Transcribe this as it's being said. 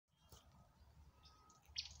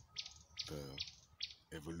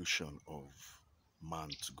the evolution of man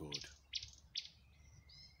to God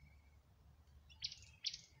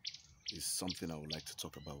is something I would like to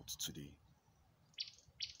talk about today.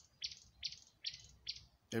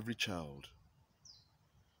 Every child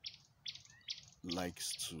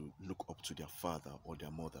likes to look up to their father or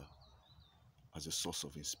their mother as a source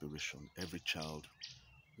of inspiration. Every child,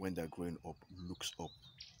 when they're growing up, looks up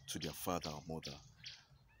to their father or mother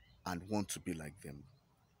and want to be like them.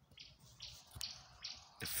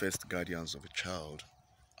 The first guardians of a child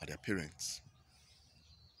are their parents.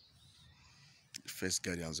 The first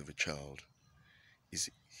guardians of a child is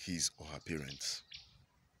his or her parents.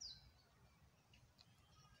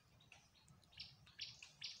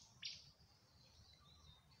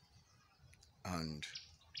 And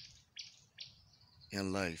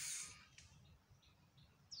in life,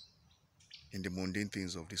 in the mundane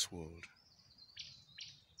things of this world,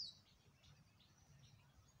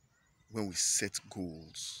 when we set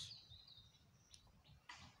goals,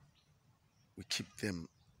 we keep them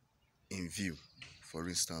in view. For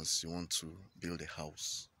instance, you want to build a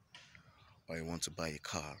house, or you want to buy a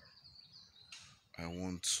car, I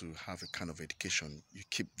want to have a kind of education. You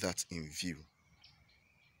keep that in view,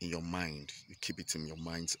 in your mind. You keep it in your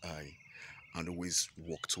mind's eye and always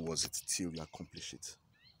walk towards it till you accomplish it.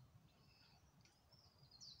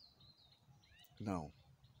 Now,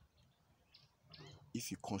 if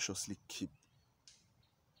you consciously keep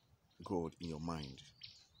God in your mind,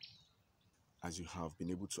 as you have been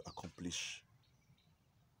able to accomplish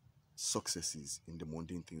successes in the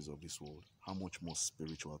mundane things of this world, how much more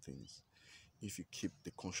spiritual things? If you keep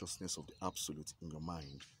the consciousness of the absolute in your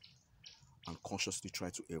mind and consciously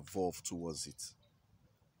try to evolve towards it,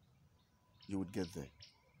 you would get there.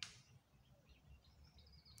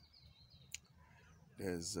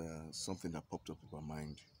 There's something that popped up in my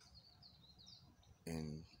mind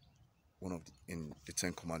in in the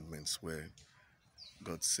Ten Commandments, where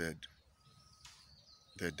God said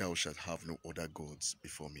that thou shalt have no other gods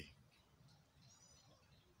before me.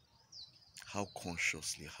 How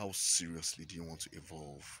consciously, how seriously do you want to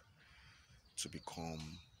evolve to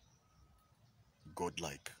become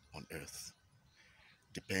godlike on earth?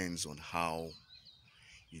 Depends on how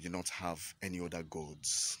you do not have any other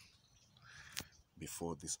gods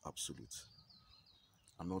before this absolute.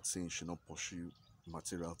 I'm not saying you should not pursue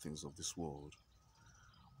material things of this world,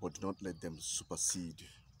 but do not let them supersede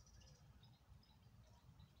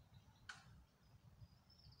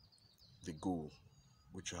the goal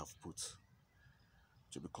which you have put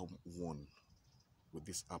to become one with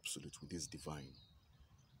this absolute, with this divine.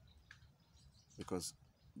 Because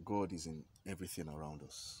God is in everything around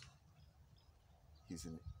us. He's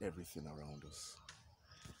in everything around us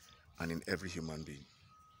and in every human being.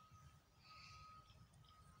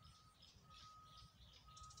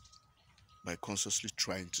 By consciously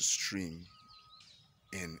trying to stream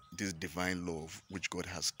in this divine love which God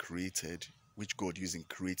has created, which God used in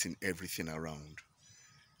creating everything around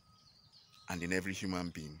and in every human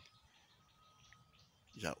being,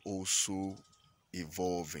 you are also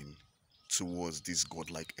evolving towards this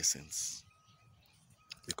godlike essence,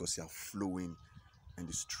 because you are flowing in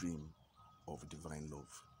the stream of divine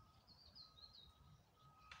love.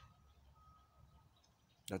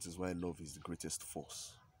 That is why love is the greatest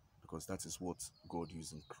force, because that is what God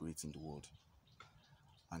used in creating the world.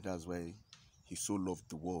 And that's why he so loved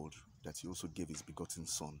the world that he also gave his begotten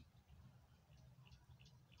Son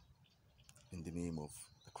in the name of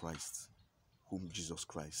the Christ, whom Jesus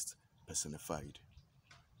Christ personified.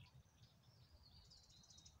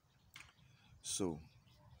 So,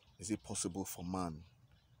 is it possible for man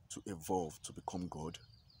to evolve to become God?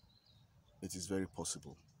 It is very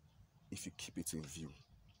possible if you keep it in view,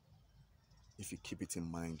 if you keep it in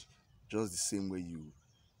mind, just the same way you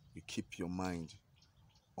keep your mind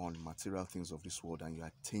on material things of this world and you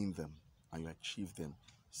attain them and you achieve them.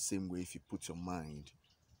 Same way, if you put your mind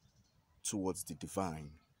towards the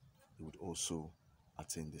divine, you would also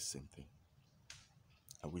attain the same thing.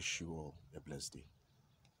 I wish you all a blessed day.